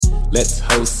Let's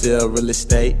wholesale real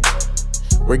estate.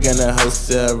 We're gonna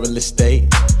wholesale real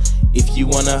estate. If you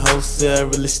wanna wholesale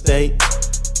real estate,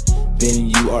 then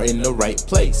you are in the right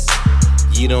place.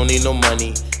 You don't need no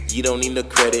money, you don't need no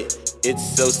credit.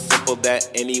 It's so simple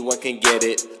that anyone can get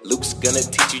it. Luke's gonna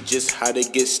teach you just how to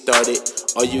get started.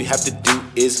 All you have to do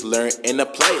is learn and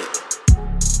apply it.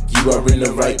 You are in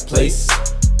the right place.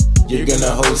 You're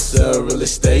gonna wholesale real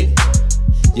estate.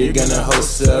 You're gonna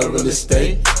wholesale real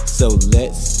estate. So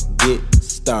let's get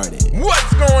started.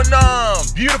 What's going on,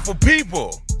 beautiful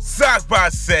people? Sak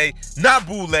Say,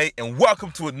 Nabule, and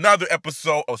welcome to another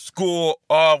episode of School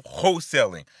of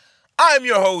Wholesaling. I'm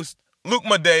your host, Luke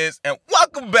Madeus, and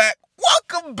welcome back.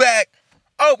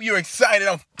 I hope you're excited.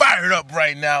 I'm fired up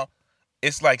right now.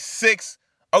 It's like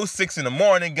 6:06 in the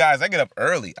morning, guys. I get up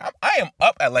early. I am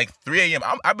up at like 3 a.m.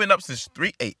 I've been up since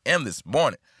 3 a.m. this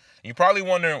morning. You're probably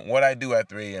wondering what I do at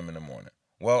 3 a.m. in the morning.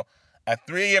 Well, at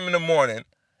 3 a.m. in the morning,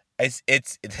 it's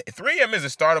 3 a.m. is the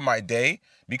start of my day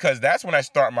because that's when I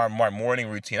start my morning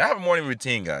routine. I have a morning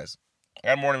routine, guys. I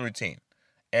have a morning routine,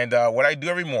 and what I do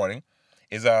every morning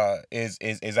is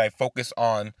I focus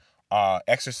on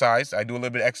exercise. I do a little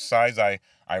bit of exercise. I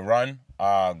run,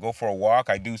 go for a walk.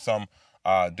 I do some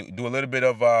do a little bit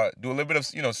of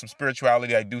some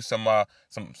spirituality. I do some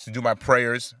do my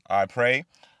prayers. I pray.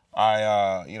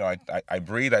 I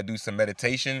breathe. I do some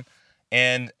meditation,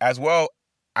 and as well,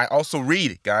 I also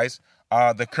read, guys.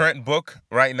 The current book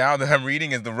right now that I'm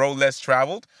reading is The Road Less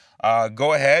Traveled.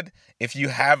 Go ahead. If you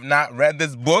have not read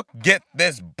this book, get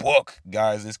this book,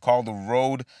 guys. It's called The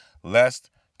Road Less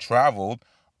Traveled.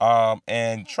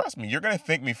 And trust me, you're going to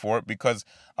thank me for it because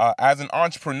as an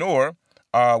entrepreneur,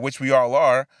 which we all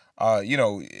are,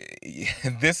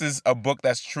 this is a book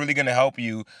that's truly going to help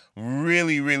you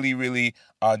really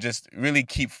just really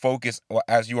keep focused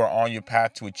as you are on your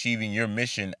path to achieving your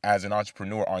mission as an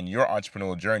entrepreneur on your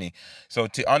entrepreneurial journey. So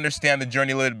to understand the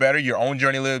journey a little bit better, your own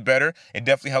journey a little bit better, it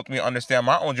definitely helped me understand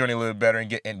my own journey a little bit better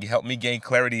and help me gain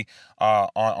clarity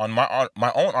on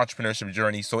my own entrepreneurship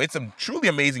journey. So it's a truly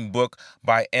amazing book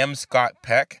by M. Scott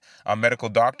Peck, a medical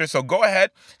doctor. So go ahead,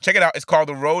 check it out. It's called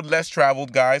The Road Less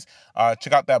Traveled, guys.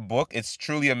 Check out that book. It's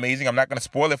truly amazing. I'm not going to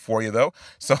spoil it for you, though.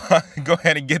 So go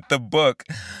ahead and get the book.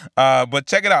 But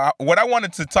check it out. What I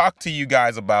wanted to talk to you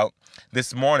guys about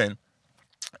this morning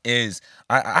is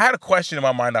I had a question in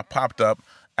my mind that popped up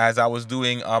as I was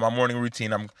doing my morning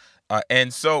routine.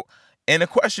 And the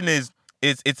question is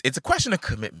it's a question of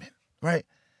commitment, right?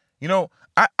 You know,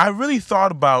 I really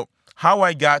thought about how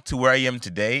I got to where I am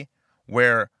today,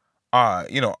 where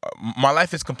my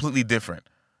life is completely different,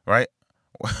 right?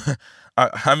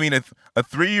 I mean, a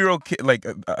 3-year-old kid,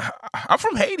 I'm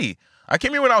from Haiti. I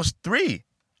came here when I was 3.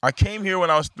 I came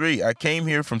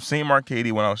here from St. Mark,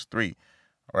 Haiti when I was 3,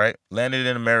 all right? Landed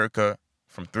in America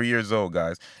from 3 years old,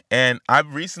 guys. And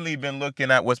I've recently been looking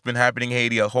at what's been happening in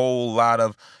Haiti, a whole lot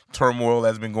of turmoil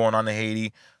that's been going on in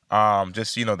Haiti.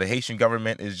 The Haitian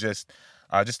government is just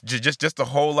a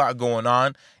whole lot going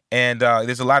on. And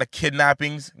there's a lot of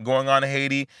kidnappings going on in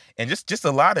Haiti, and just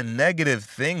a lot of negative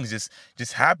things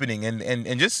just happening,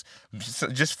 and just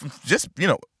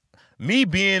me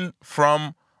being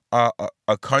from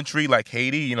a country like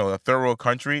Haiti, a third world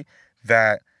country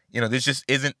that there just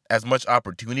isn't as much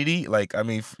opportunity. Like, I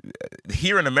mean,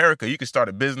 here in America, you can start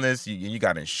a business, you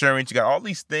got insurance, you got all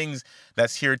these things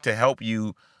that's here to help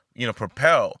you,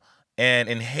 propel. And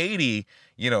in Haiti,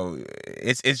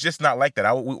 it's just not like that.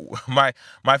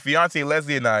 My fiance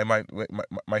Leslie and I,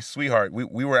 my sweetheart,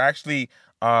 we were actually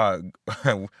we're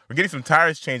getting some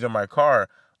tires changed on my car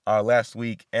last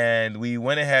week, and we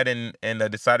went ahead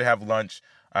and decided to have lunch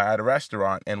at a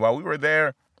restaurant. And while we were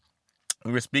there,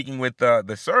 we were speaking with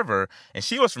the server, and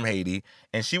she was from Haiti,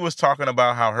 and she was talking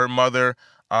about how her mother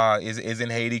is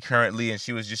in Haiti currently, and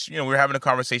she was just, we were having a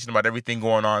conversation about everything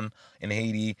going on in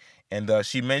Haiti, and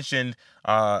she mentioned,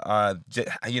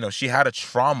 she had a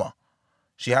trauma.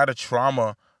 She had a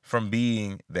trauma from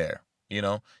being there.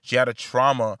 She had a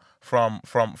trauma from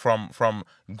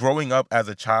growing up as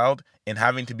a child and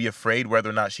having to be afraid whether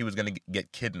or not she was going to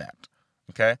get kidnapped.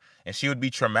 Okay. And she would be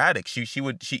traumatic. She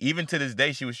even to this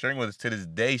day, she was sharing with us, to this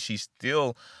day, she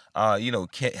still,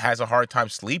 has a hard time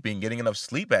sleeping, getting enough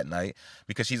sleep at night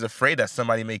because she's afraid that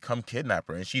somebody may come kidnap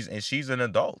her. And she's an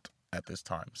adult at this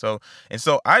time. So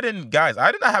I did not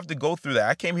have to go through that.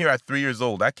 I came here at 3 years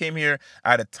old. I came here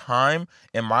at a time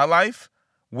in my life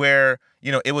where,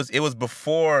 it was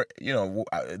before,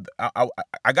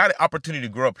 I got an opportunity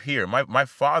to grow up here. My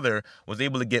father was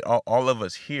able to get all of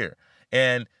us here.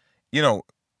 And,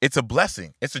 it's a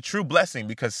blessing. It's a true blessing,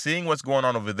 because seeing what's going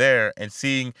on over there and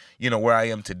seeing, where I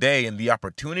am today and the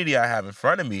opportunity I have in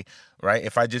front of me, right?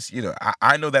 If I just,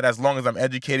 I know that as long as I'm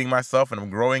educating myself and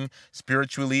I'm growing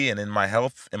spiritually and in my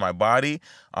health, in my body,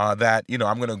 that,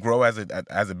 I'm going to grow as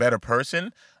a better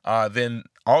person, then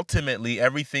ultimately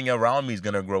everything around me is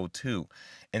going to grow too.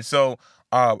 And so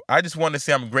I just want to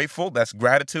say I'm grateful. That's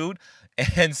gratitude.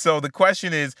 And so the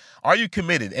question is, are you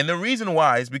committed? And the reason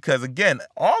why is because, again,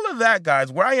 all of that,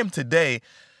 guys, where I am today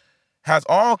has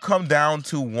all come down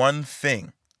to one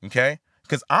thing, okay?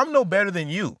 Because I'm no better than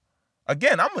you.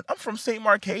 Again, I'm from St.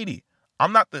 Mark, Haiti.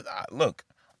 I'm not look,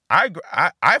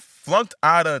 I flunked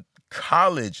out of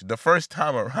college the first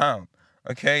time around,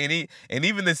 okay? And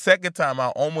even the second time, I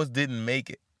almost didn't make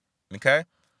it, okay?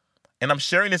 And I'm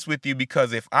sharing this with you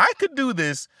because if I could do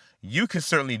this, you can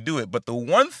certainly do it. But the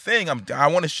one thing I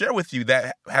want to share with you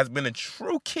that has been a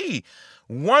true key,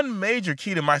 one major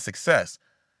key to my success,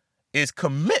 is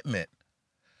commitment.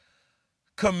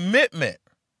 Commitment.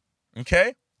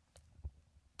 Okay?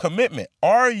 Commitment.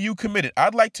 Are you committed?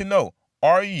 I'd like to know,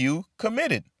 are you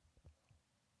committed?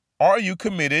 Are you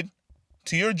committed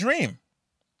to your dream?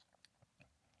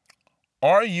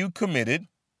 Are you committed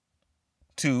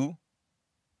to,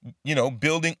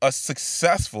 building a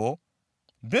successful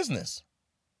business?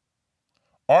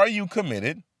 Are you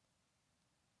committed,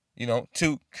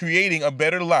 to creating a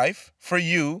better life for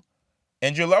you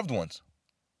and your loved ones?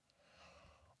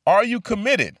 Are you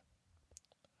committed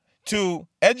to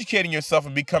educating yourself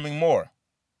and becoming more?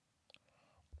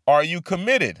 Are you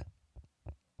committed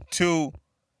to,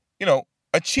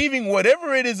 achieving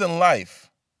whatever it is in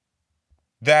life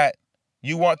that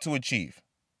you want to achieve?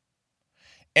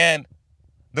 And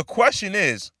the question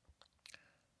is,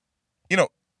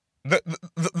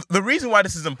 the reason why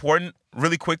this is important,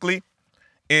 really quickly,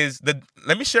 is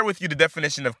let me share with you the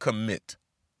definition of commit.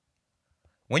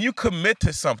 When you commit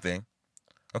to something,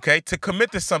 okay, to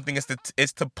commit to something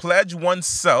is to pledge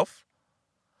oneself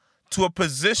to a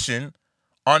position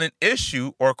on an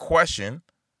issue or question.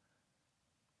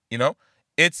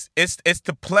 It's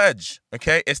to pledge,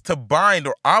 okay? It's to bind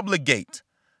or obligate,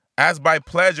 as by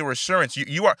pledge or assurance.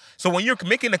 You are, so when you're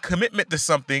making a commitment to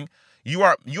something, you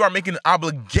are making an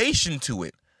obligation to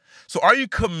it. So are you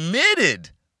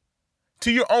committed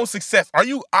to your own success? Are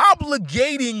you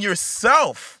obligating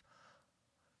yourself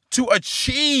to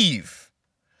achieve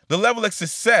the level of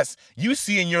success you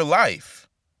see in your life?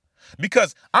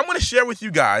 Because I'm going to share with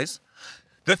you guys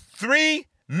the 3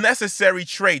 necessary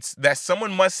traits that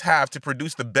someone must have to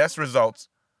produce the best results.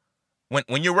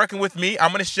 When you're working with me,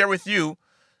 I'm going to share with you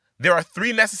there are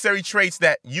 3 necessary traits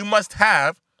that you must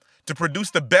have to produce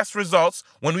the best results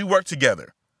when we work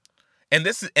together. And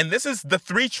this is the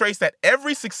 3 traits that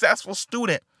every successful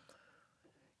student,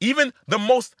 even the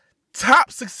most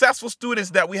top successful students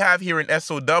that we have here in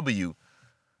SOW,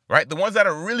 right? The ones that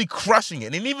are really crushing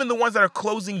it, and even the ones that are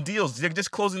closing deals, they're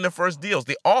just closing their first deals.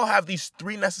 They all have these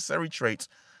 3 necessary traits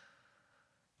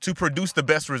to produce the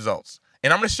best results.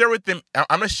 And I'm going to share with them.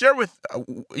 I'm going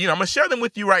to share them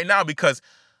with you right now, because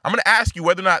I'm going to ask you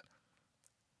whether or not,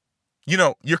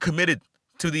 you're committed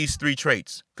to these 3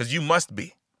 traits, because you must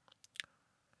be.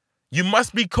 You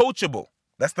must be coachable.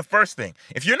 That's the first thing.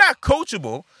 If you're not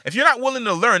coachable, if you're not willing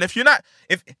to learn, if you're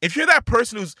that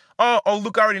person who's, oh,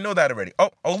 Luke, I already know that already. Oh,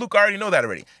 Luke, I already know that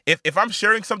already. If I'm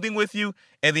sharing something with you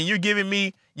and then you're giving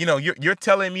me, you're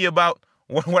telling me about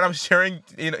what I'm sharing,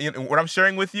 what I'm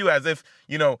sharing with you as if,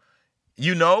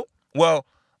 well,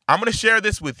 I'm going to share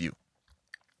this with you.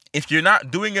 If you're not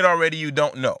doing it already, you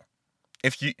don't know.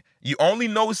 If you only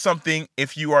know something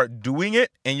if you are doing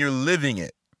it and you're living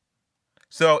it.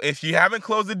 So if you haven't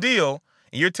closed a deal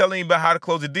and you're telling me about how to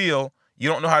close a deal, you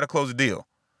don't know how to close a deal.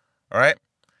 All right?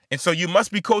 And so you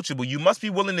must be coachable. You must be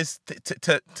willing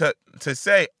to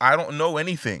say, I don't know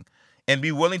anything, and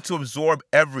be willing to absorb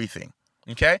everything.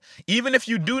 Okay? Even if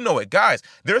you do know it. Guys,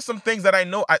 there are some things that I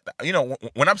know,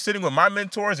 when I'm sitting with my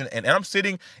mentors and I'm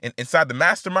sitting inside the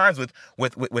masterminds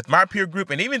with my peer group,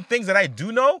 and even things that I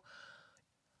do know,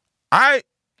 I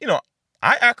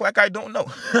act like I don't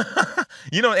know.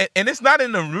 And it's not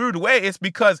in a rude way. It's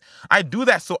because I do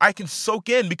that so I can soak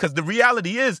in, because the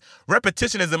reality is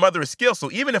repetition is the mother of skill.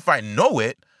 So even if I know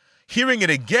it, hearing it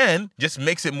again just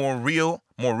makes it more real,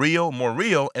 and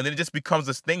then it just becomes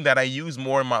this thing that I use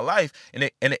more in my life,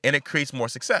 and it creates more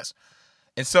success.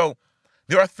 And so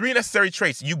there are 3 necessary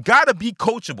traits. You got to be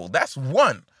coachable. That's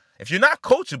 1. If you're not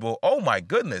coachable, oh my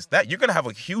goodness, that you're going to have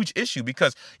a huge issue,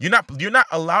 because you're not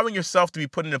allowing yourself to be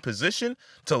put in a position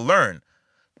to learn.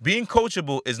 Being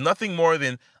coachable is nothing more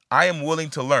than I am willing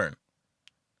to learn.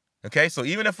 Okay? So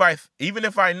even if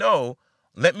I know,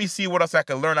 Let me see what else I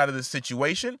can learn out of this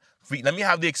situation. Let me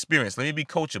have the experience. Let me be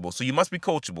coachable. So you must be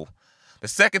coachable. The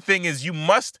second thing is you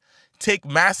must take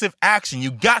massive action.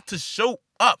 You got to show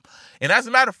up. And as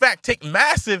a matter of fact, take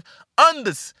massive,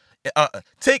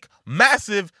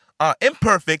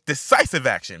 imperfect, decisive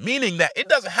action. Meaning that it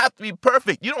doesn't have to be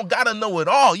perfect. You don't got to know it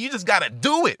all. You just got to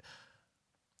do it.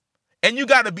 And you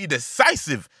got to be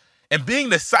decisive. And being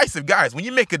decisive, guys, when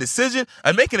you make a decision,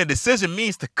 and making a decision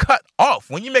means to cut off.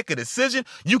 When you make a decision,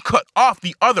 you cut off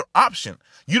the other option.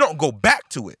 You don't go back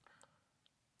to it.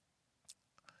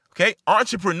 Okay?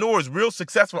 Entrepreneurs, real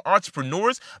successful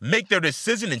entrepreneurs, make their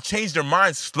decision and change their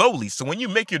mind slowly. So when you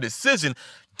make your decision,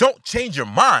 don't change your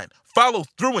mind. Follow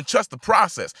through and trust the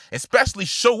process. Especially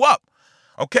show up.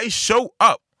 Okay? Show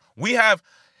up. We have,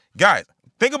 guys,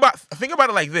 Think about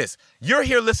it like this. You're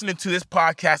here listening to this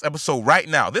podcast episode right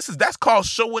now. That's called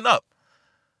showing up.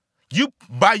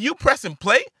 By you pressing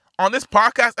play on this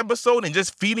podcast episode and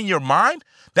just feeding your mind,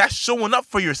 that's showing up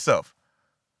for yourself.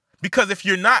 Because if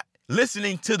you're not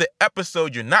listening to the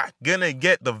episode, you're not going to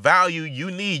get the value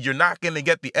you need. You're not going to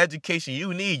get the education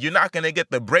you need. You're not going to get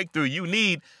the breakthrough you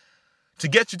need to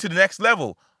get you to the next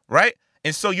level, right?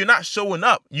 And so you're not showing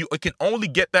up. You can only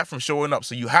get that from showing up.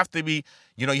 So you have to be,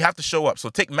 you have to show up. So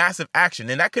take massive action.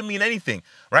 And that could mean anything,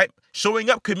 right? Showing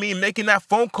up could mean making that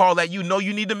phone call that you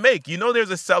need to make.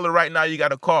 There's a seller right now you got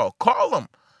to call. Call them.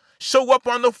 Show up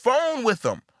on the phone with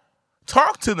them.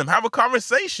 Talk to them. Have a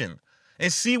conversation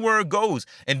and see where it goes.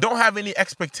 And don't have any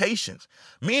expectations.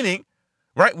 Meaning,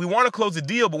 right? We want to close the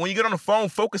deal, but when you get on the phone,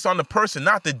 focus on the person,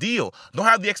 not the deal. Don't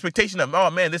have the expectation of, oh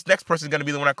man, this next person is going to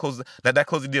be the one that close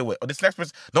the deal with. Or this next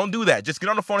person, don't do that. Just get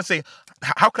on the phone and say,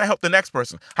 how can I help the next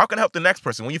person? How can I help the next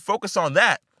person? When you focus on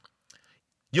that,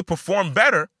 you'll perform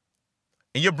better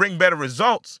and you'll bring better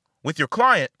results with your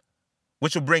client,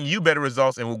 which will bring you better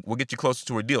results and will get you closer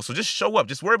to a deal. So just show up.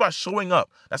 Just worry about showing up.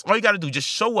 That's all you got to do. Just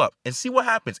show up and see what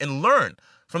happens and learn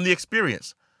from the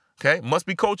experience. Okay? Must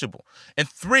be coachable. And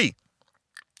 3,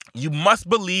 you must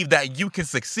believe that you can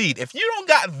succeed. If you don't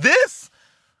got this,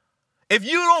 if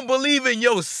you don't believe in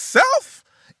yourself,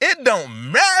 it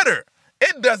don't matter.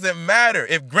 It doesn't matter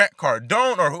if Grant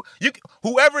Cardone or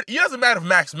whoever, it doesn't matter if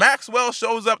Max Maxwell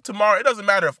shows up tomorrow. It doesn't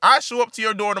matter if I show up to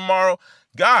your door tomorrow,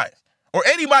 guys, or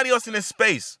anybody else in this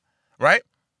space, right?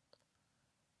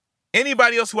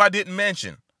 Anybody else who I didn't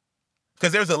mention,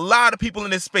 because there's a lot of people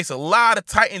in this space, a lot of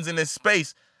titans in this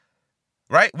space.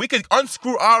 Right? We could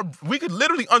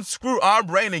literally unscrew our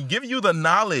brain and give you the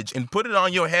knowledge and put it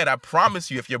on your head. I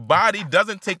promise you, if your body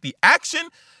doesn't take the action,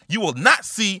 you will not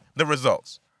see the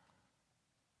results.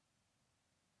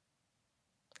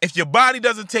 If your body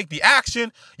doesn't take the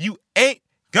action, you ain't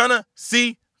gonna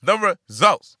see the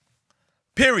results.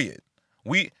 Period.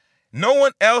 No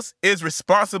one else is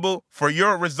responsible for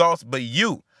your results but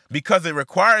you, because it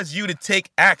requires you to take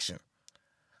action.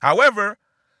 However,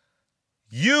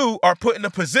 you are put in a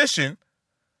position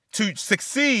to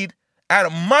succeed at a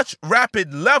much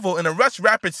rapid level, in a much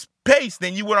rapid pace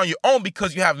than you would on your own,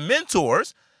 because you have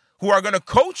mentors who are going to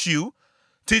coach you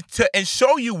and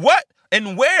show you what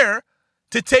and where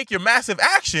to take your massive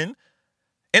action.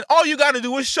 And all you got to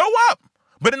do is show up.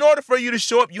 But in order for you to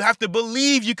show up, you have to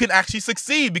believe you can actually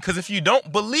succeed, because if you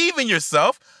don't believe in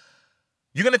yourself,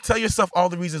 you're going to tell yourself all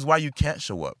the reasons why you can't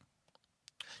show up.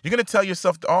 You're going to tell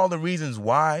yourself all the reasons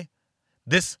why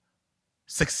this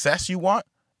success you want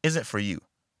isn't for you.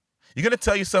 You're going to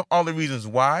tell yourself all the reasons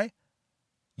why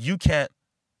you can't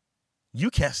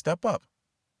step up.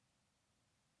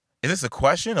 Is this a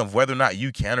question of whether or not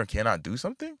you can or cannot do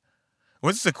something? Or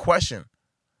is this a question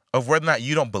of whether or not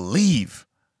you don't believe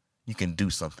you can do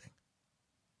something?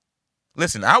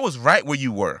 Listen, I was right where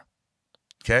you were.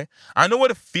 Okay? I know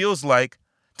what it feels like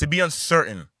to be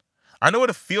uncertain. I know what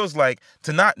it feels like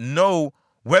to not know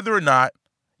whether or not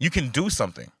you can do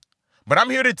something. But I'm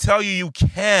here to tell you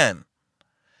can.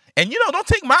 And don't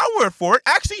take my word for it.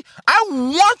 Actually, I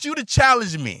want you to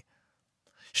challenge me.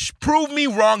 Prove me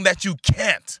wrong that you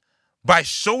can't by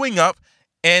showing up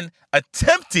and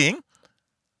attempting.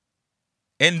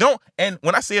 And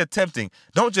when I say attempting,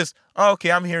 don't just,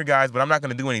 okay, I'm here, guys, but I'm not going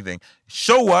to do anything.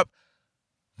 Show up,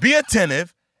 be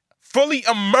attentive, fully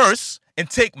immerse, and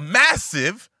take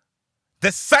massive,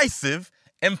 decisive,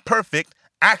 and perfect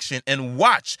action, and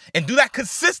watch, and do that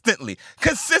consistently,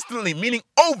 meaning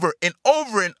over and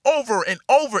over and over and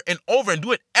over and over, and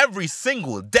do it every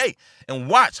single day, and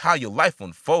watch how your life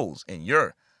unfolds in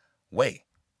your way.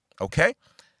 Okay?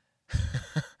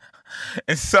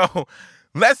 And so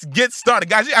let's get started,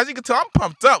 guys. As you can tell, I'm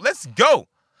pumped up. Let's go.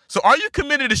 So are you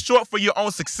committed to show up for your own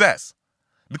success?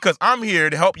 Because I'm here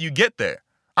to help you get there.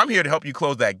 I'm here to help you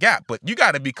close that gap, but you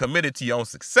got to be committed to your own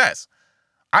success.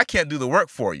 I can't do the work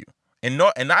for you, and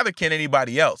neither can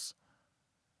anybody else.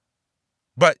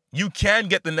 But you can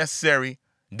get the necessary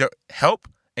help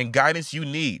and guidance you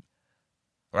need,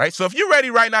 right? So if you're ready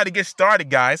right now to get started,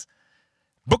 guys,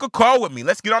 book a call with me.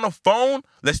 Let's get on the phone.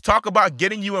 Let's talk about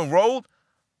getting you enrolled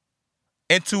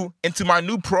into my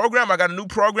new program. I got a new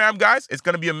program, guys. It's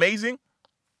going to be amazing.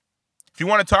 If you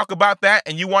want to talk about that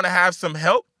and you want to have some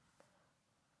help,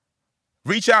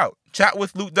 reach out.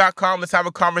 Chatwithluke.com. Let's have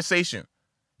a conversation.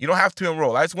 You don't have to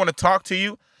enroll. I just want to talk to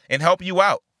you and help you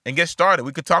out and get started.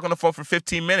 We could talk on the phone for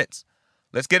 15 minutes.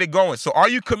 Let's get it going. So are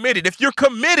you committed? If you're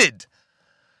committed,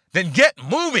 then get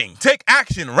moving. Take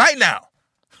action right now.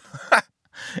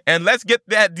 And let's get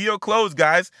that deal closed,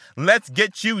 guys. Let's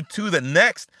get you to the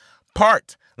next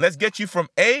part. Let's get you from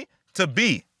A to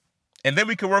B. And then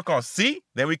we can work on C.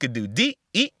 Then we could do D,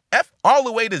 E, F, all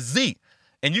the way to Z.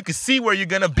 And you can see where you're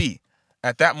going to be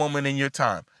at that moment in your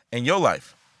time, in your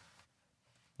life,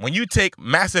 when you take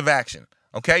massive action.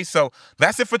 Okay, so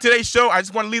that's it for today's show. I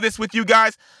just want to leave this with you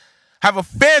guys. Have a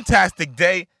fantastic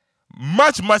day.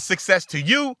 Much, much success to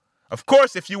you. Of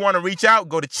course, if you want to reach out,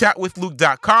 go to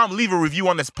chatwithluke.com. Leave a review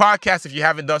on this podcast if you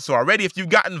haven't done so already. If you've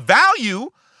gotten value,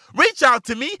 reach out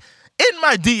to me in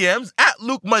my DMs at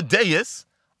Luke Madeus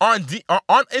on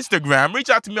Instagram. Reach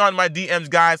out to me on my DMs,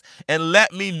 guys, and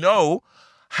let me know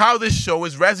how this show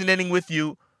is resonating with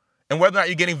you and whether or not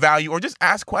you're getting value, or just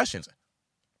ask questions.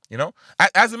 You know,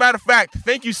 as a matter of fact,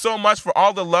 thank you so much for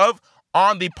all the love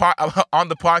on the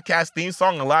podcast theme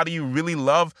song. A lot of you really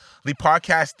love the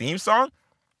podcast theme song.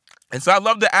 And so I'd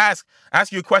love to ask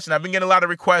you a question. I've been getting a lot of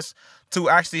requests to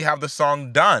actually have the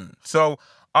song done. So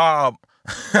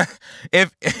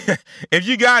if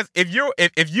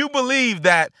you believe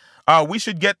that we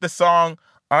should get the song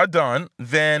done,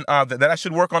 then that I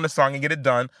should work on the song and get it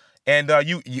done, and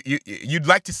you'd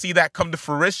like to see that come to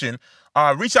fruition,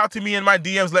 reach out to me in my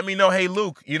DMs. Let me know, hey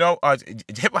Luke,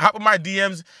 hop in my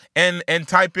DMs and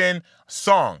type in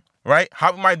song, right?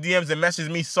 Hop in my DMs and message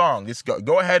me song. Just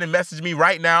go ahead and message me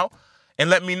right now and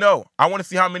let me know. I want to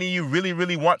see how many of you really,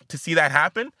 really want to see that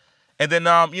happen, and then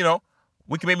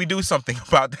we can maybe do something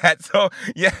about that. So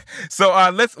yeah, so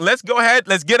let's go ahead,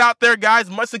 let's get out there, guys.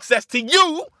 Much success to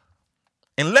you,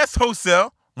 and let's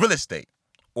wholesale real estate.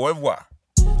 Au revoir.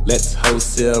 Let's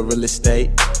wholesale real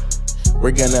estate.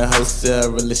 We're gonna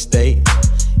wholesale real estate.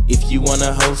 If you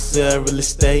wanna wholesale real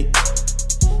estate,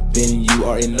 then you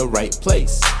are in the right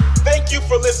place. Thank you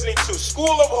for listening to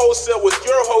School of Wholesale with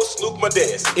your host, Luke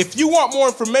Madeus. If you want more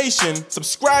information,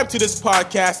 subscribe to this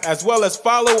podcast as well as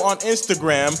follow on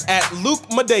Instagram at Luke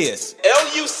Madeus.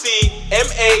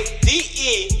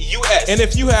 LucMadeus. And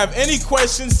if you have any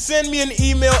questions, send me an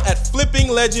email at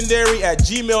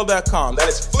flippinglegendary@gmail.com. That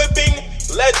is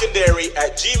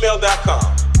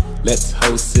flippinglegendary@gmail.com. Let's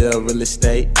wholesale real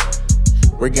estate.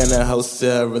 We're gonna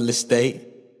wholesale real estate.